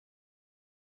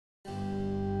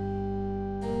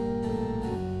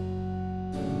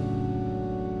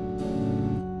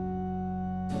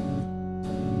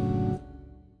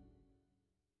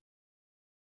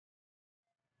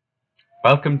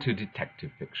Welcome to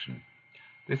Detective Fiction.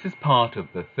 This is part of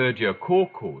the third-year core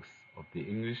course of the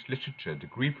English Literature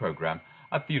degree program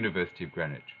at the University of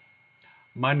Greenwich.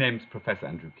 My name's Professor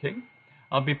Andrew King.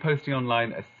 I'll be posting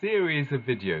online a series of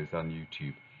videos on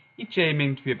YouTube, each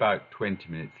aiming to be about 20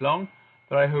 minutes long,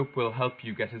 that I hope will help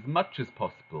you get as much as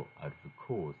possible out of the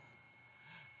course.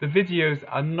 The videos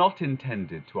are not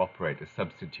intended to operate as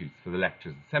substitutes for the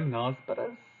lectures and seminars, but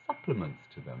as supplements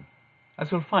to them. As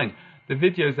you'll find, the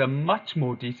videos are much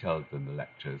more detailed than the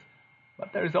lectures,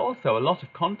 but there is also a lot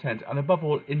of content and above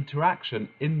all interaction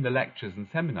in the lectures and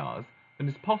seminars than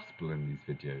is possible in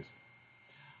these videos.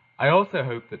 I also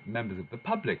hope that members of the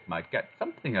public might get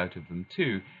something out of them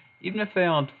too, even if they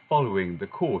aren't following the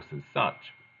course as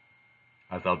such.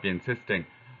 As I'll be insisting,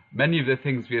 many of the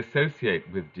things we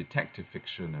associate with detective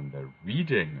fiction and the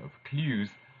reading of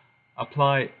clues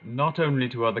apply not only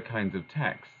to other kinds of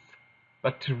texts,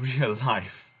 but to real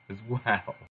life as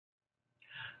well.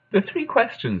 The three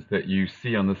questions that you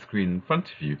see on the screen in front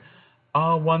of you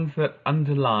are ones that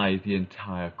underlie the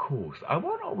entire course. I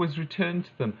won't always return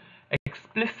to them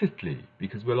explicitly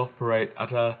because we'll operate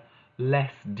at a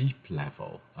less deep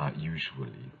level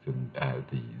usually than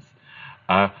these.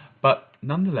 But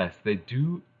nonetheless, they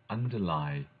do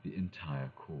underlie the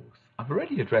entire course. I've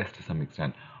already addressed to some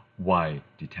extent why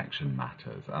detection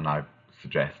matters, and I've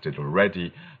suggested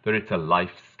already that it's a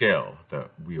life skill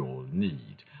that we all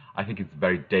need. I think it's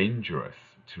very dangerous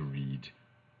to read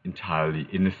entirely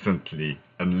innocently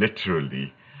and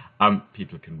literally.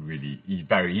 People can really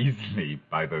very easily,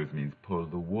 by those means, pull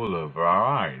the wool over our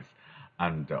eyes.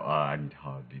 And I need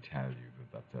hardly tell you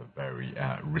that that's a very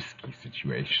risky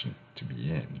situation to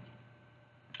be in.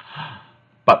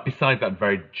 But besides that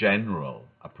very general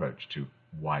approach to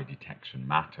why detection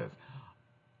matters,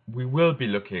 we will be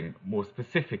looking more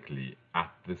specifically at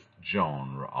this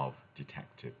genre of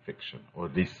detective fiction, or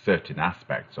at least certain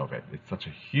aspects of it. It's such a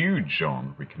huge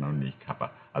genre, we can only cover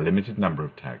a limited number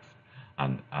of texts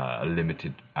and a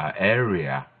limited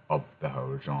area of the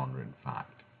whole genre, in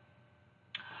fact.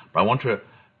 But I want to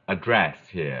address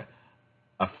here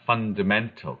a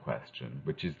fundamental question,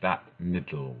 which is that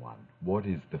middle one. What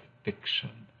is the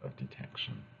fiction of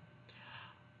detection?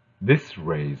 This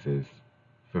raises,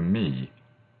 for me,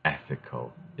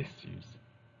 ethical issues.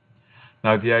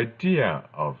 Now, the idea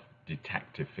of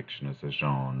detective fiction as a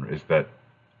genre is that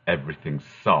everything's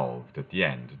solved at the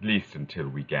end, at least until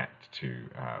we get to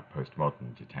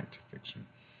postmodern detective fiction.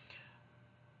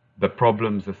 The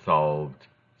problems are solved,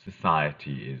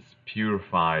 society is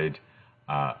purified,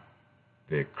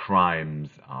 the crimes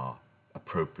are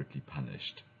appropriately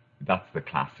punished. That's the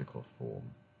classical form.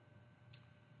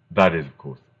 That is, of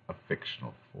course, a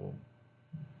fictional form.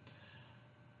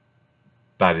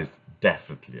 That is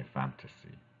definitely a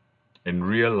fantasy. In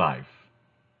real life,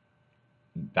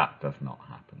 that does not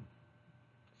happen.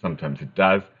 Sometimes it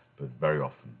does, but very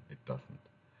often it doesn't.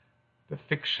 The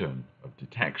fiction of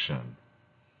detection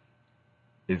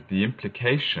is the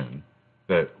implication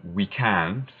that we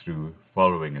can, through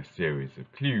following a series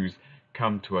of clues,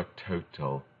 come to a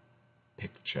total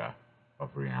picture of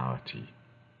reality.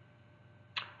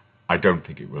 I don't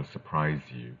think it will surprise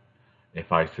you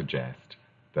if I suggest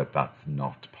that that's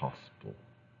not possible.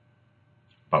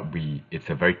 But it's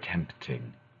a very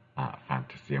tempting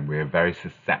fantasy, and we're very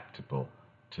susceptible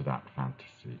to that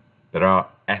fantasy. There are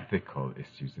ethical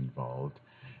issues involved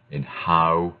in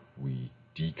how we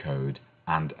decode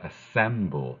and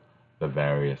assemble the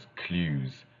various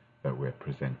clues that we're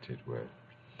presented with.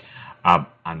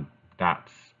 And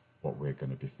that's what we're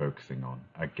going to be focusing on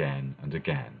again and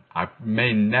again. I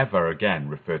may never again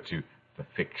refer to the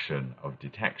fiction of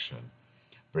detection,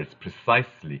 but it's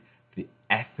precisely the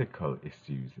ethical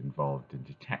issues involved in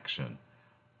detection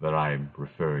that I'm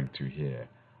referring to here.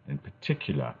 In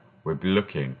particular, we'll be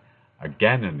looking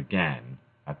again and again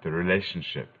at the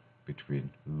relationship between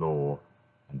law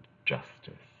and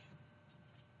justice.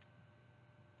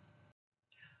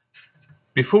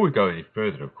 Before we go any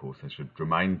further, of course, I should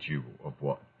remind you of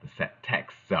what the set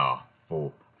texts are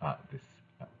for this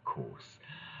course.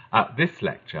 This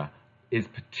lecture is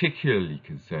particularly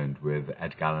concerned with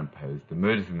Edgar Allan Poe's The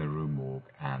Murders in the Rue Morgue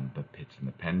and The Pit and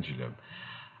the Pendulum.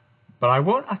 But I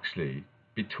won't actually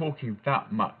be talking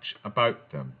that much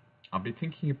about them. I'll be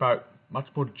thinking about much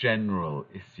more general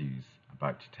issues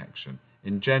about detection.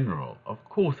 In general, of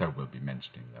course I will be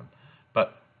mentioning them,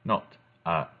 but not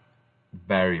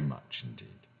very much indeed.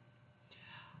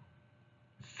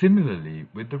 Similarly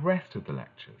with the rest of the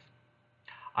lectures,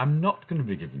 I'm not going to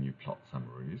be giving you plot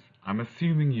summaries. I'm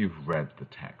assuming you've read the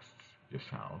texts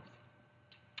yourselves.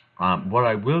 What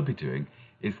I will be doing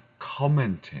is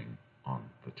commenting on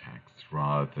the text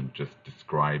rather than just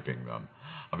describing them.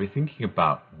 I'll be thinking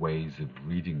about ways of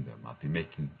reading them. I'll be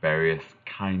making various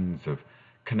kinds of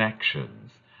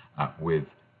connections with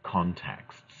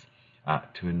contexts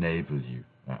to enable you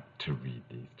to read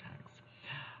these texts.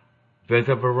 There's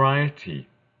a variety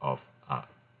of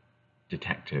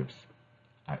detectives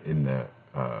in the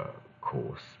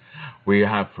course. We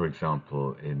have, for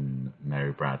example, in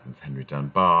Mary Braddon's Henry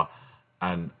Dunbar,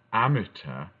 an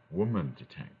amateur woman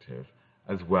detective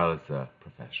as well as a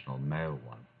professional male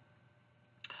one.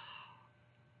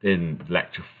 In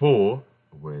Lecture 4,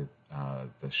 with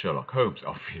the Sherlock Holmes,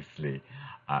 obviously,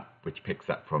 which picks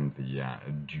up from the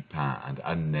Dupin and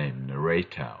unnamed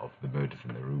narrator of the murders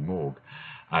in the Rue Morgue,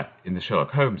 in the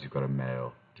Sherlock Holmes you've got a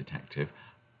male detective,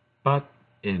 but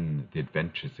in The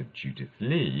Adventures of Judith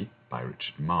Lee by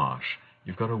Richard Marsh,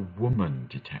 you've got a woman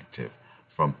detective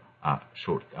from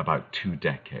about 2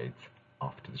 decades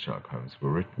after the Sherlock Holmes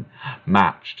were written.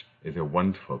 Matched is a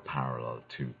wonderful parallel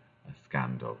to A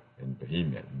Scandal in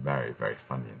Bohemia. Very, very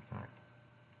funny, in fact.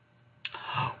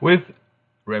 With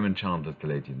Raymond Chandler's The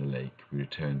Lady in the Lake, we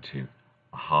return to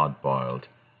a hard-boiled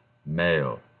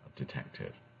male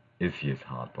detective. Is he as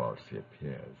hard-boiled as he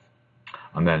appears?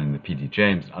 And then in the P.D.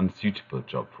 James, Unsuitable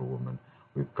Job for a Woman,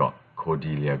 we've got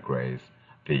Cordelia Gray,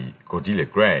 the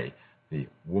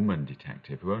woman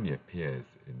detective, who only appears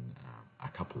in a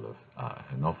couple of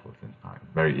her novels, in fact.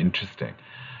 Very interesting.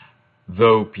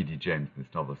 Though P.D. James in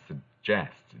this novel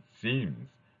suggests, it seems,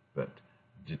 that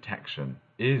detection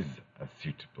is a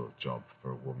suitable job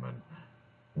for a woman,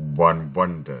 one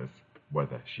wonders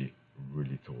whether she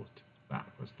really thought that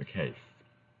was the case.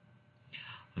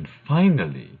 And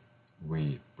finally,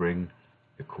 we bring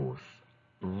the course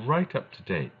right up to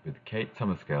date with Kate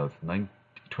Summerscale's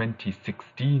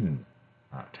 2016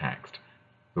 text,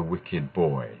 The Wicked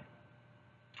Boy.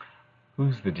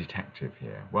 Who's the detective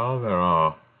here? Well, there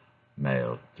are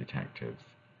male detectives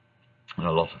and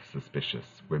a lot of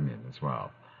suspicious women as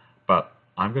well. But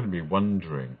I'm going to be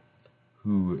wondering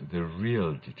who the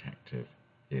real detective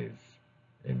is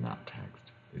in that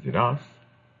text. Is it us?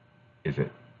 Is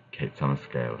it Kate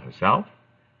Summerscale herself?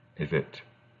 Is it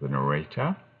the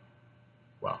narrator?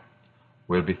 Well,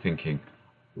 we'll be thinking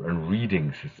and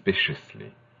reading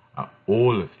suspiciously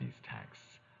all of these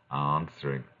texts,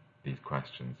 answering these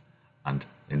questions, and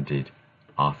indeed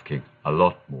asking a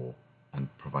lot more and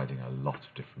providing a lot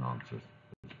of different answers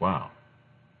as well.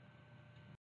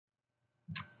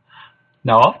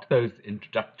 Now, after those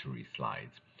introductory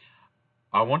slides,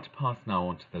 I want to pass now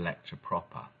on to the lecture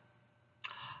proper.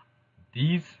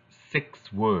 These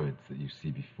 6 words that you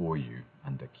see before you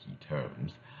under key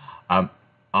terms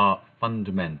are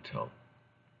fundamental.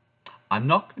 I'm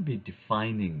not going to be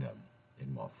defining them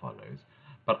in what follows,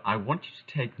 but I want you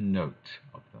to take note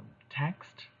of them.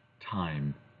 Text,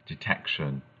 time,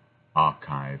 detection,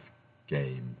 archive,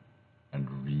 game,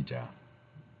 and reader.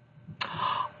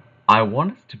 I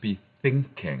want us to be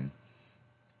thinking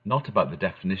not about the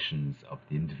definitions of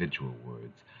the individual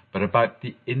words, but about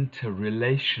the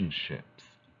interrelationships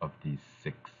of these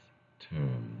 6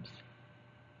 terms.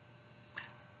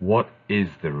 What is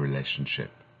the relationship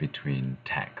between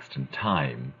text and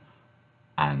time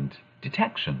and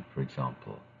detection, for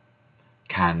example?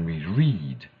 Can we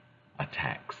read a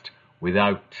text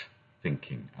without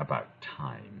thinking about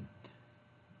time?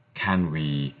 Can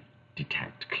we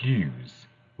detect clues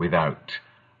without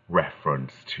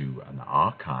reference to an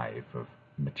archive of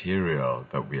material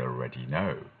that we already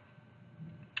know?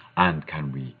 And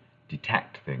can we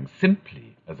detect things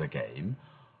simply as a game,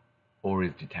 or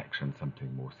is detection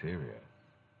something more serious?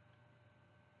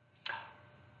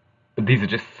 But these are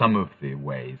just some of the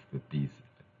ways that these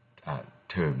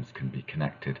terms can be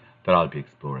connected that I'll be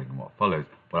exploring in what follows.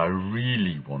 What I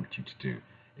really want you to do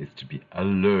is to be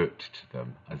alert to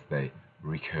them as they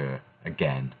recur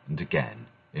again and again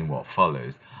in what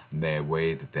follows, and their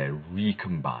way that they're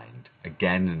recombined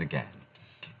again and again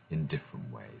in different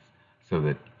ways, so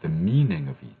that the meaning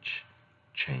of each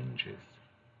changes.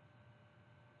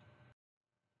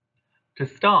 To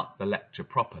start the lecture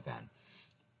proper then,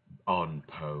 on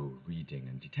Poe, reading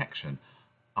and detection,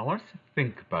 I want us to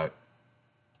think about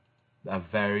a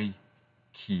very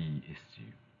key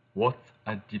issue. What's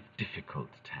a difficult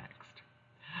text?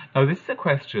 Now, this is a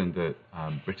question that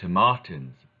Britta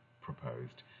Martins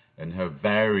proposed in her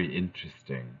very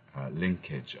interesting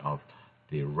linkage of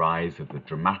the rise of the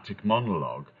dramatic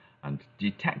monologue and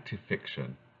detective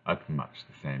fiction at much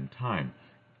the same time.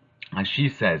 And she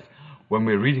says, when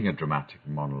we're reading a dramatic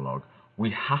monologue, we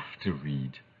have to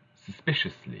read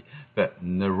suspiciously. The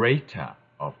narrator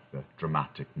of the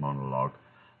dramatic monologue,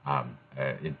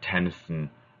 in Tennyson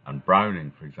and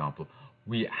Browning, for example,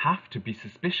 we have to be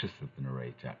suspicious of the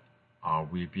narrator. Are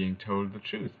we being told the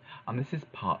truth? And this is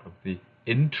part of the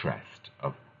interest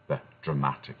of the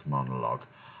dramatic monologue,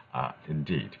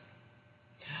 indeed.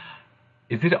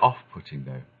 Is it off-putting,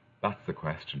 though? That's the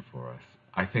question for us.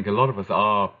 I think a lot of us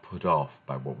are put off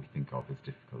by what we think of as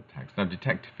difficult text. Now,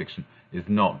 detective fiction is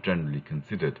not generally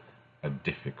considered a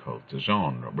difficult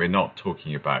genre. We're not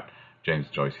talking about James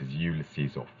Joyce's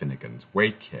Ulysses or Finnegan's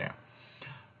Wake here.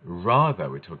 Rather,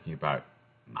 we're talking about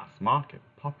mass market,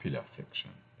 popular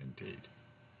fiction, indeed.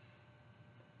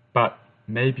 But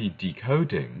maybe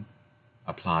decoding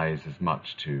applies as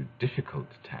much to difficult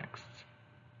texts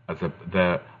as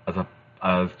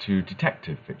to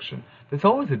detective fiction. There's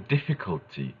always a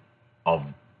difficulty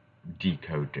of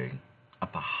decoding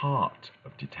at the heart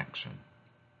of detection.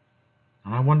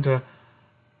 And I wonder,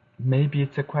 maybe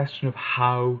it's a question of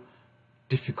how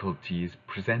difficulty is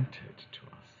presented to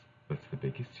us. That's the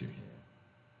big issue here.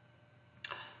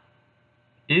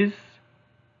 Is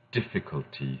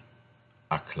difficulty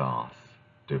a class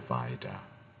divider?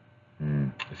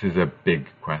 This is a big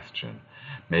question.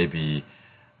 Maybe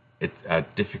it's a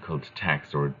difficult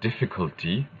text or a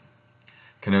difficulty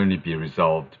can only be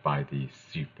resolved by the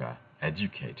super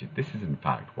educated. This is in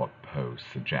fact what Poe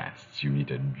suggests. You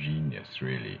need a genius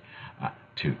really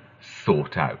to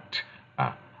sort out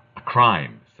a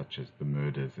crime such as the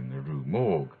murders in the Rue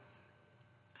Morgue.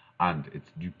 And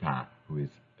it's Dupin who is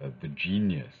the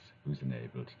genius who's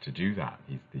enabled to do that.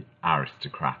 He's the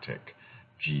aristocratic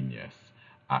genius.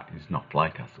 He's not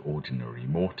like us ordinary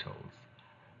mortals.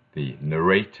 The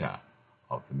narrator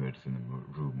of the murders in the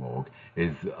Rue Morgue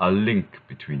is a link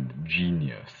between the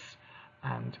genius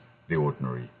and the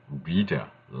ordinary reader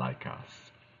like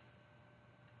us.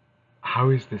 How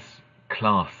is this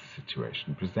class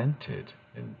situation presented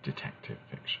in detective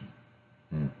fiction?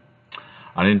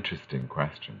 An interesting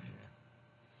question here.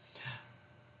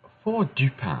 For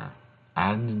Dupin,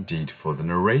 and indeed for the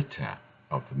narrator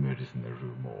of the murders in the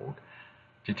Rue Morgue,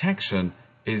 detection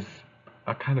is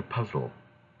a kind of puzzle.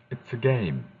 It's a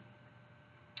game.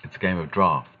 It's a game of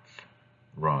drafts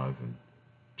rather than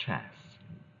chess.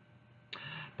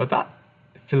 But that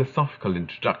philosophical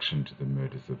introduction to the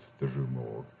murders of the Rue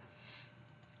Morgue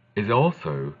is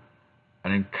also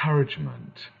an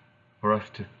encouragement for us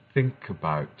to think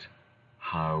about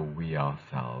how we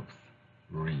ourselves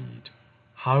read.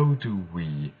 How do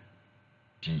we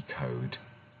decode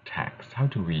text? How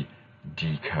do we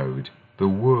decode the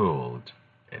world,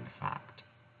 in fact?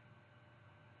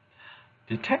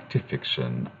 Detective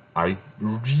fiction, I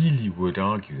really would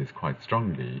argue this quite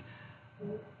strongly,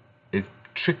 is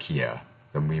trickier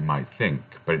than we might think,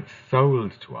 but it's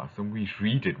sold to us and we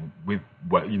read it with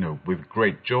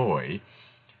great joy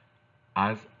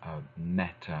as a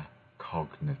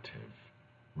metacognitive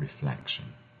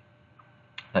reflection.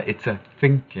 It's a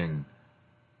thinking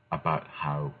about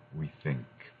how we think.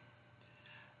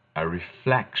 A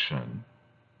reflection,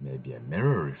 maybe a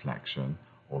mirror reflection,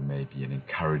 or maybe an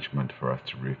encouragement for us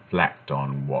to reflect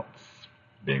on what's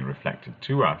being reflected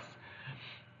to us.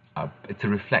 It's a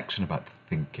reflection about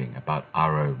thinking, about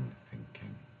our own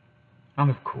thinking. And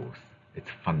of course, it's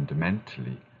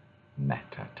fundamentally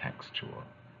metatextual.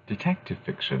 Detective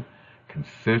fiction can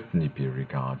certainly be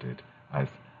regarded as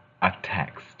a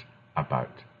text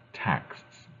about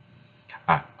texts,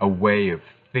 a way of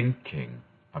thinking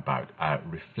about, a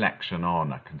reflection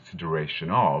on, a consideration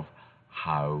of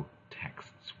how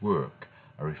texts work,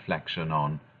 a reflection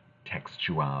on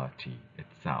textuality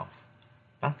itself.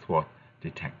 That's what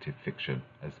detective fiction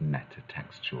as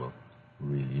metatextual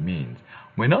really means.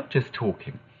 We're not just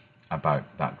talking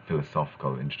about that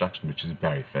philosophical introduction, which is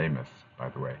very famous, by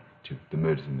the way, to the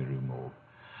murders in the Rue Morgue,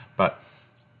 but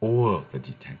all the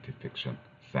detective fiction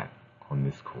set on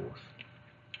this course.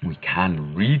 We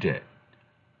can read it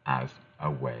as a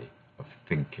way of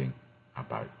thinking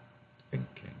about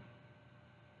thinking.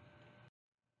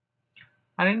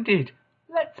 And indeed,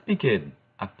 let's begin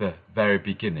at the very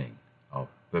beginning of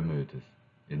the murders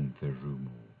in the Rue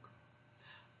Morgue.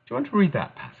 Do you want to read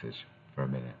that passage for a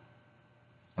minute?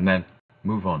 And then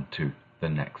move on to the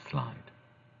next slide.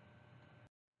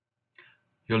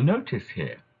 You'll notice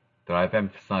here that I've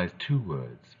emphasized two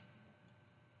words,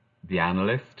 the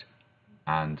analyst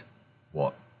and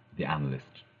what the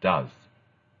analyst does,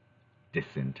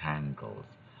 disentangles.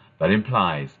 That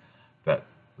implies that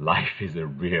life is a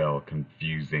real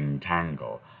confusing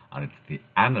tangle, and it's the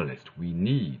analyst, we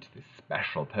need this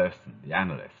special person, the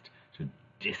analyst, to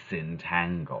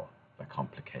disentangle the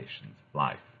complications of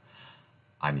life.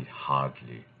 I need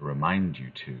hardly remind you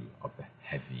too of the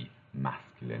heavy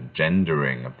masculine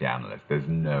gendering of the analyst. There's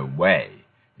no way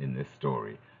in this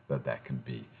story that there can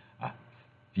be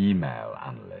female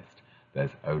analyst.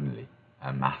 There's only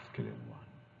a masculine one.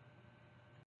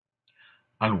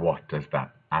 And what does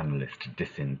that analyst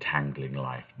disentangling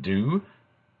life do?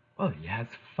 Well, he has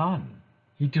fun.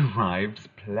 He derives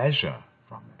pleasure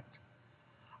from it.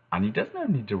 And he doesn't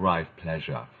only derive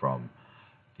pleasure from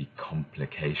the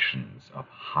complications of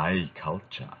high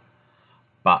culture,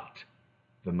 but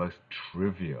the most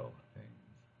trivial things,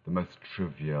 the most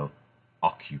trivial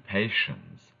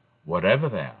occupations, whatever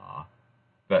they are,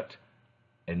 that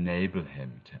enable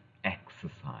him to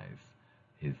exercise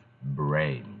his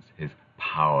brains, his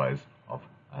powers of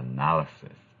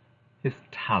analysis, his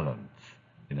talents,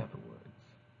 in other words.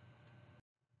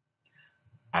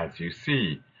 As you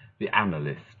see, the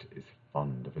analyst is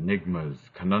fond of enigmas,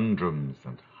 conundrums,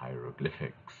 and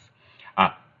hieroglyphics.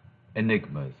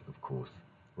 Enigmas, of course,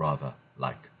 rather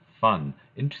like fun.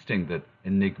 Interesting that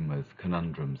enigmas,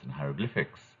 conundrums, and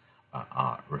hieroglyphics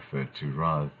are referred to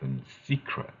rather than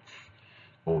secrets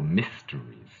or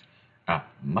mysteries.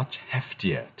 Much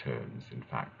heftier terms, in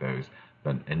fact, those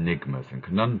than enigmas and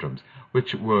conundrums,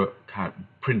 which were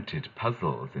printed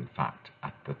puzzles, in fact,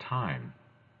 at the time.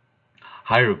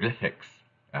 Hieroglyphics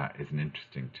is an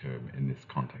interesting term in this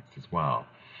context as well.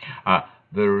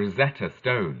 The Rosetta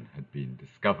Stone had been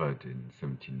discovered in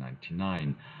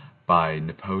 1799 by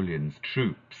Napoleon's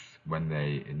troops when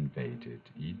they invaded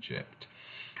Egypt.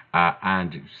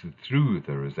 And it was through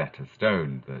the Rosetta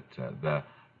Stone that the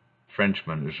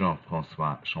Frenchman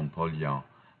Jean-François Champollion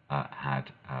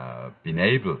had been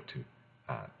able to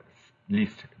at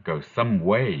least go some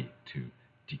way to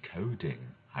decoding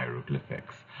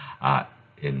hieroglyphics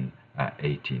in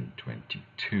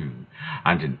 1822.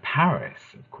 And in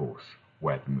Paris, of course,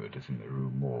 where the murders in the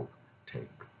Rue Morgue take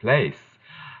place,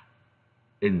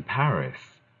 in Paris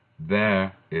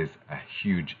there is a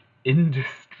huge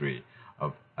industry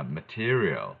of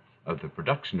material, of the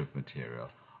production of material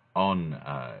on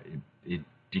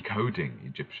decoding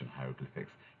Egyptian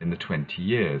hieroglyphics in the 20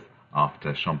 years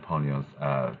after Champollion's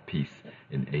piece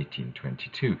in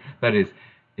 1822. That is,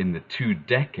 in the 2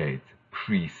 decades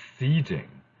preceding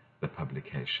the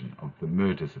publication of the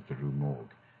murders of the Rue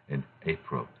Morgue in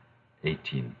April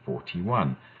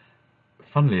 1841.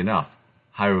 Funnily enough,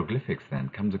 hieroglyphics then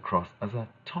comes across as a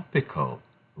topical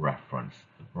reference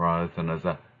rather than as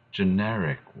a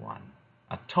generic one.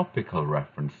 A topical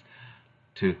reference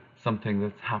to something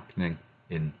that's happening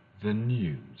in the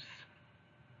news.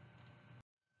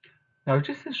 Now,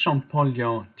 just as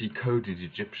Champollion decoded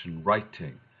Egyptian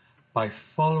writing by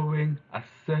following a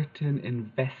certain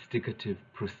investigative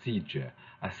procedure,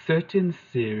 a certain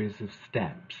series of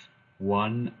steps,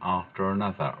 one after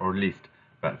another, or at least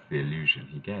that's the illusion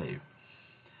he gave.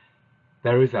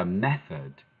 There is a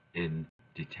method in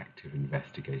detective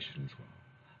investigation as well.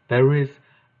 There is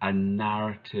a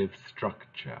narrative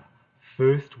structure.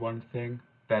 First one thing,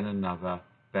 then another,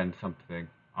 then something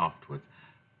afterwards.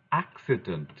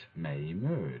 Accident may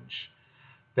emerge.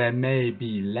 There may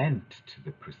be lent to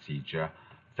the procedure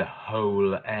the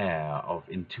whole air of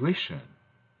intuition,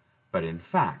 but in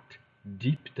fact,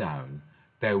 deep down,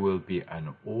 there will be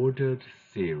an ordered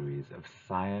series of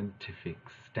scientific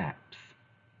steps.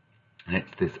 And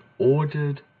it's this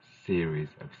ordered series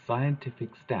of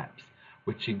scientific steps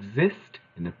which exist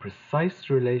in a precise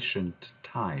relation to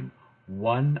time,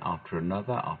 one after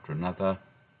another,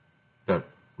 that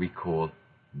we call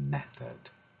method.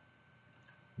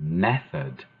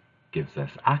 Method gives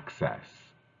us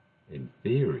access, in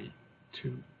theory,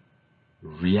 to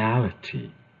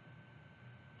reality.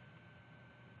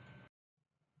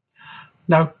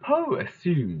 Now, Poe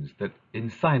assumes that in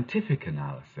scientific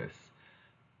analysis,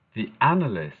 the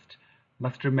analyst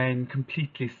must remain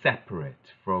completely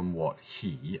separate from what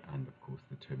he, and of course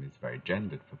the term is very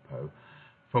gendered for Poe,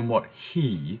 from what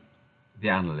he, the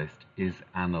analyst, is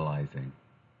analysing.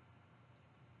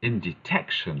 In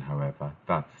detection, however,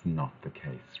 that's not the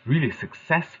case. Really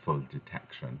successful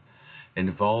detection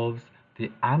involves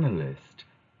the analyst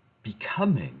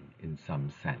becoming, in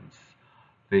some sense,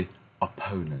 the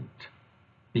opponent,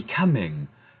 becoming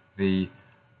the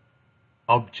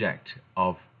object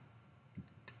of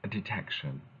a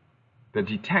detection. The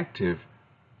detective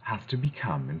has to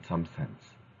become, in some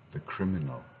sense, the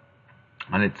criminal.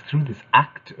 And it's through this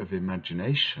act of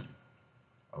imagination,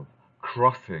 of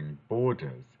crossing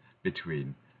borders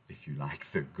between, if you like,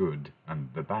 the good and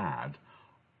the bad,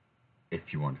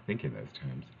 if you want to think in those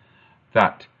terms,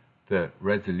 that the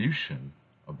resolution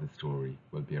of the story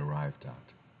will be arrived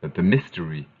at, that the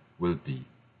mystery will be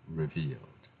revealed,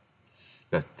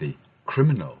 that the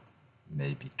criminal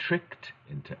may be tricked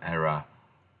into error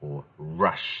or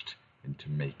rushed into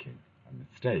making a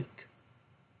mistake.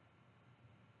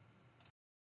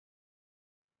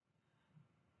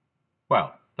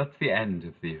 That's the end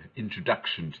of the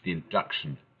introduction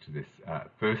to this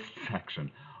first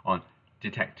section on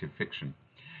detective fiction.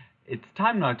 It's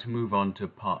time now to move on to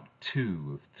part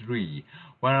 2 of 3,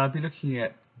 where I'll be looking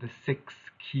at the 6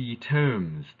 key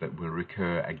terms that will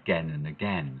recur again and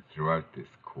again throughout this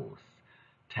course: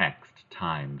 text,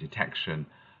 time, detection,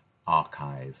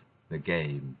 archive, the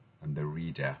game, and the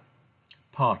reader.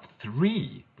 Part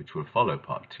 3, which will follow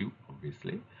part 2,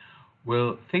 obviously,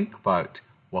 will think about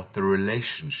what the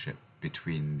relationship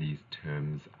between these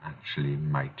terms actually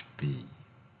might be.